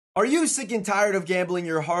Are you sick and tired of gambling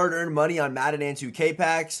your hard-earned money on Madden and 2K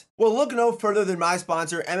packs? Well, look no further than my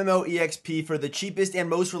sponsor, MMOEXP, for the cheapest and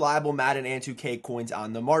most reliable Madden and 2K coins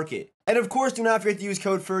on the market. And of course, do not forget to use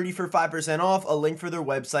code Ferdy for 5% off. A link for their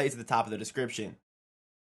website is at the top of the description.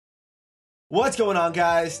 What's going on,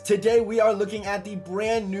 guys? Today we are looking at the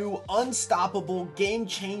brand new, unstoppable,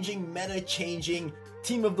 game-changing, meta-changing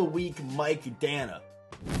Team of the Week, Mike DANNA.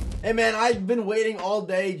 Hey man, I've been waiting all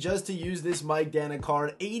day just to use this Mike DANNA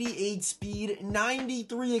card. 88 speed,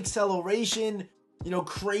 93 acceleration,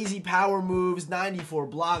 crazy power moves, 94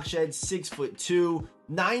 block shed, 6'2",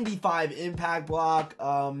 95 impact block,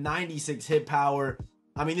 96 hit power.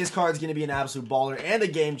 I mean, this card's going to be an absolute baller and a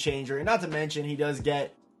game changer. And not to mention, he does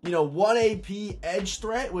get, 1 AP edge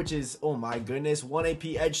threat, which is, oh my goodness, 1 AP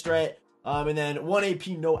edge threat. And then 1 AP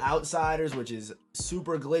no outsiders, which is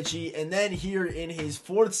super glitchy. And then here in his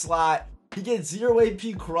fourth slot, he gets 0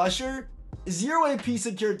 AP crusher, 0 AP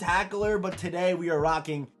secure tackler, but today we are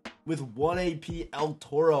rocking with 1 AP El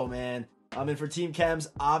Toro, man. And for Team Chems,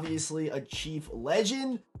 obviously a Chief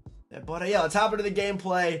legend. But yeah, let's hop into the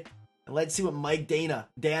gameplay and let's see what Mike DANNA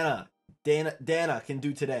can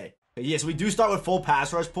do today. Yes, we do start with full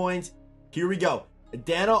pass rush points. Here we go.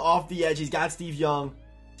 DANNA off the edge. He's got Steve Young.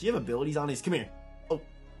 Do you have abilities on his? Come here. Oh,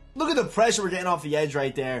 look at the pressure we're getting off the edge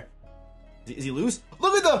right there. Is he loose?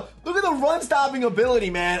 Look at the run stopping ability,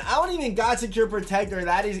 man. I don't even got secure protector.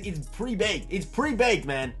 It's pre-baked. It's pre-baked,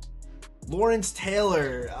 man. Lawrence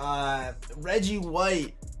Taylor, Reggie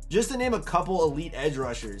White, just to name a couple elite edge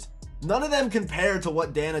rushers. None of them compare to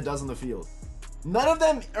what DANNA does on the field. None of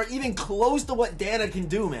them are even close to what DANNA can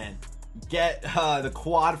do, man. Get the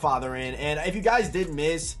quad father in. And if you guys did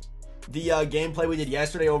miss the gameplay we did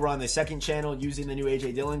yesterday over on the second channel using the new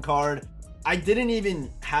AJ Dillon card, I didn't even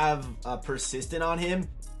have persistent on him.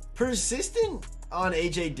 Persistent on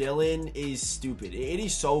AJ Dillon is stupid. It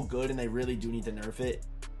is so good, and they really do need to nerf it.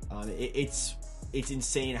 It's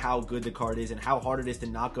insane how good the card is and how hard it is to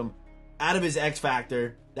knock him out of his X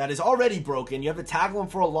factor that is already broken. You have to tackle him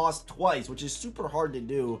for a loss twice, which is super hard to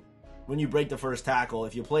do when you break the first tackle.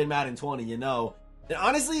 If you played Madden 20, you know. And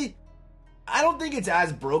honestly, I don't think it's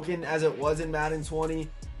as broken as it was in Madden 20,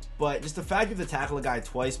 but just the fact you have to tackle a guy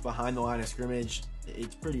twice behind the line of scrimmage,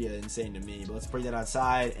 it's pretty insane to me. But let's bring that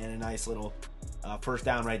outside, and a nice little first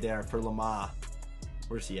down right there for Lamar.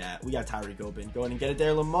 Where's he at? We got Tyreek open. Go ahead and get it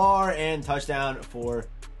there, Lamar, and touchdown for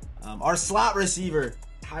our slot receiver,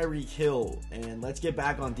 Tyreek Hill. And let's get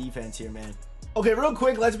back on defense here, man. Okay, real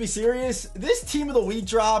quick, let's be serious. This Team of the Week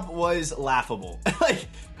drop was laughable. Like,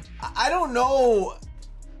 I don't know.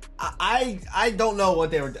 I don't know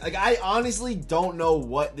what they were like. I honestly don't know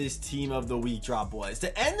what this Team of the Week drop was.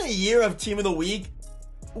 To end the year of Team of the Week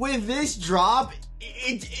with this drop,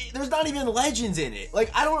 there's not even legends in it.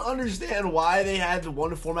 Like, I don't understand why they had the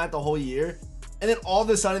one format the whole year, and then all of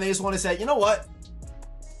a sudden they just want to say, you know what?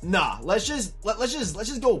 Nah, let's just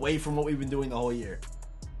go away from what we've been doing the whole year.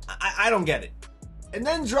 I don't get it. And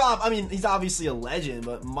then drop. I mean, he's obviously a legend,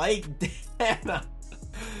 but Mike DANNA.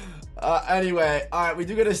 Anyway, all right, we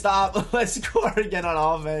do gotta stop. Let's score again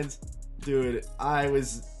on offense, dude. I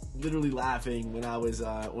was literally laughing when I was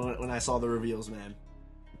when I saw the reveals, man.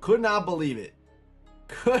 Could not believe it.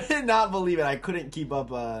 Could not believe it. I couldn't keep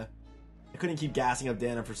up. I couldn't keep gassing up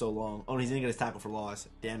DANNA for so long. Oh, he's gonna get his tackle for loss.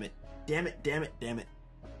 Damn it. Damn it. Damn it. Damn it.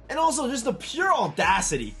 And also just the pure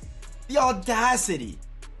audacity. The audacity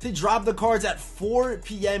to drop the cards at 4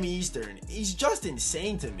 p.m. Eastern. He's just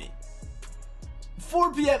insane to me.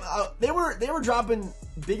 4 p.m. They were dropping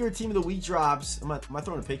bigger Team of the Week drops. Am I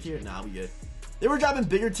throwing a pick here? Nah, we good. They were dropping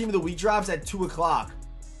bigger Team of the Week drops at 2 o'clock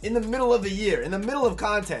in the middle of the year, in the middle of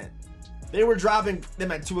content. They were dropping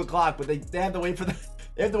them at 2 o'clock, but they have to wait for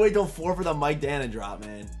they have to wait till 4 for the Mike DANNA drop,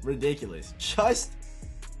 man. Ridiculous. Just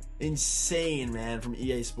insane, man, from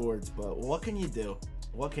EA Sports. But what can you do?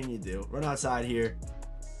 What can you do? Run outside here.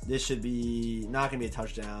 This should be not gonna be a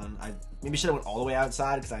touchdown. I maybe should have went all the way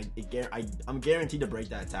outside because I'm guaranteed to break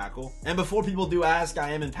that tackle. And before people do ask,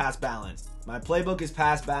 I am in pass balance. My playbook is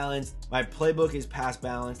pass balanced. My playbook is pass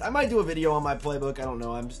balanced. I might do a video on my playbook. I don't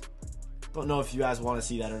know. Don't know if you guys want to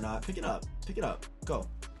see that or not. Pick it up. Pick it up. Go.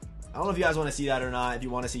 I don't know if you guys want to see that or not. If you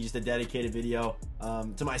want to see just a dedicated video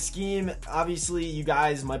to my scheme, obviously you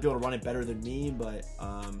guys might be able to run it better than me, but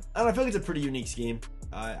I don't know. I feel like it's a pretty unique scheme.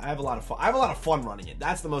 I have a lot of fun. I have a lot of fun running it.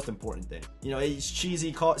 That's the most important thing. It's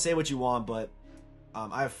cheesy. Say what you want, but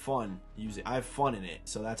I have fun using it. I have fun in it,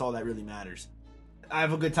 so that's all that really matters. I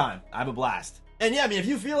have a good time. I have a blast. And yeah, I mean, if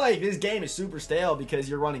you feel like this game is super stale because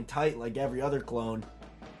you're running tight like every other clone,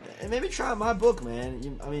 maybe try my book,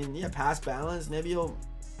 man. I mean, yeah, pass balance. Maybe you'll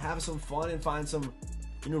have some fun and find some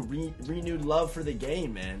you know, renewed love for the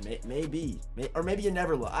game, man. Maybe. Or maybe you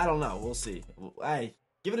never love. I don't know. We'll see. Hey,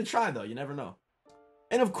 give it a try, though. You never know.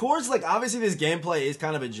 And of course, like, obviously this gameplay is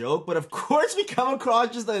kind of a joke, but of course we come across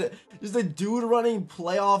just a dude running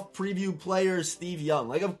playoff preview player Steve Young.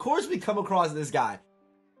 Like, of course we come across this guy.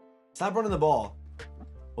 Stop running the ball.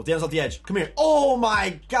 Oh, Danna's off the edge. Come here. Oh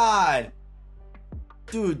my God.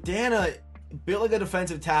 Dude, DANNA built like a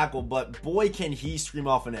defensive tackle, but boy can he scream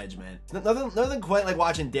off an edge, man. Nothing quite like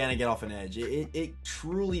watching DANNA get off an edge. It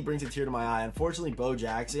truly brings a tear to my eye. Unfortunately, Bo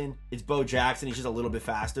Jackson. It's Bo Jackson. He's just a little bit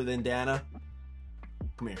faster than DANNA.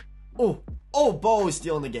 Come here. Oh, Bo is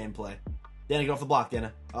stealing the gameplay. DANNA, get off the block,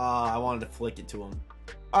 DANNA. I wanted to flick it to him.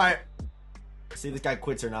 All right. See if this guy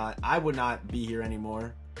quits or not. I would not be here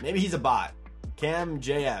anymore. Maybe he's a bot. Cam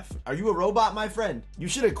JF, are you a robot, my friend? You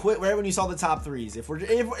should have quit right when you saw the top threes. If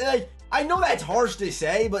like, I know that's harsh to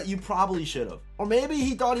say, but you probably should have. Or maybe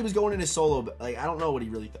he thought he was going in a solo. Like, I don't know what he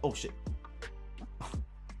really. Oh shit.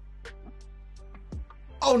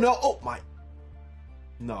 Oh no. Oh my.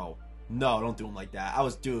 No, don't do him like that.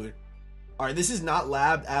 Dude. All right, this is not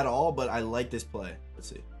labbed at all, but I like this play. Let's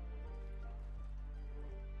see.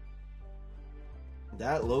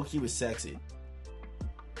 That low-key was sexy.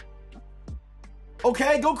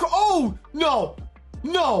 Okay, go. Oh, no.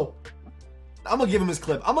 I'm going to give him his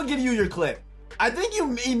clip. I'm going to give you your clip. I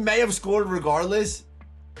think he may have scored regardless.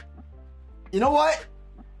 You know what?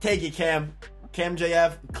 Take it, Cam. Cam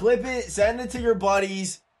JF. Clip it. Send it to your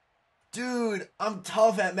buddies. Dude, I'm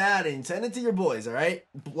tough at Madden. Send it to your boys, all right?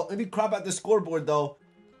 Let me crop out the scoreboard, though.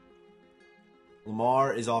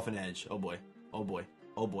 Lamar is off an edge. Oh, boy. Oh, boy.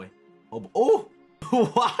 Oh, boy. Oh, boy. Oh!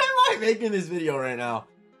 Why am I making this video right now?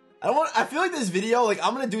 I feel like this video, like,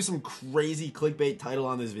 I'm gonna do some crazy clickbait title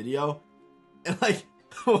on this video. And, like,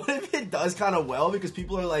 what if it does kind of well? Because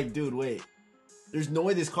people are like, dude, wait. There's no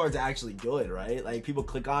way this card's actually good, right? Like, people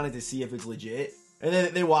click on it to see if it's legit. And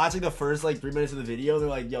then they watch, like, the first, like, 3 minutes of the video. They're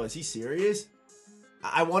like, yo, is he serious?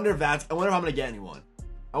 I wonder if I'm gonna get anyone.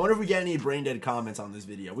 I wonder if we get any brain dead comments on this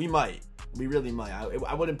video. We might. We really might.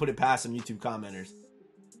 I wouldn't put it past some YouTube commenters.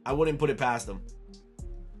 I wouldn't put it past them.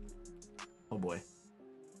 Oh, boy.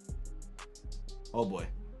 Oh, boy.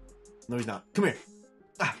 No, he's not. Come here.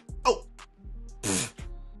 Oh.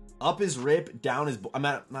 Up his rip, down his... I'm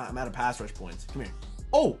at a pass rush points. Come here.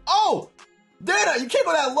 Oh! DANNA, you can't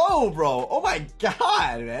go that low, bro. Oh, my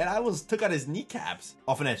God, man. I almost took out his kneecaps.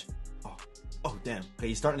 Off an edge. Oh, damn. Okay,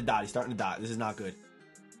 he's starting to dot. This is not good.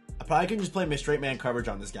 I probably can just play straight man coverage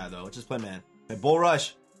on this guy, though. Let's just play man. Okay, bull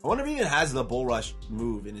rush. I wonder if he even has the bull rush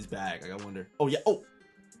move in his bag. Like, I wonder. Oh, yeah. Oh.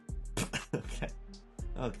 Okay.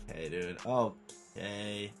 Okay, dude.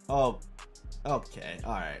 Okay. Oh. Okay.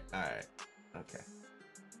 All right. Okay.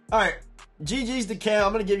 All right. GG's to Cam.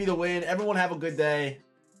 I'm gonna give you the win. Everyone have a good day.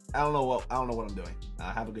 I don't know what I'm doing.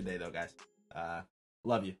 Have a good day though, guys.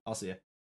 Love you. I'll see you.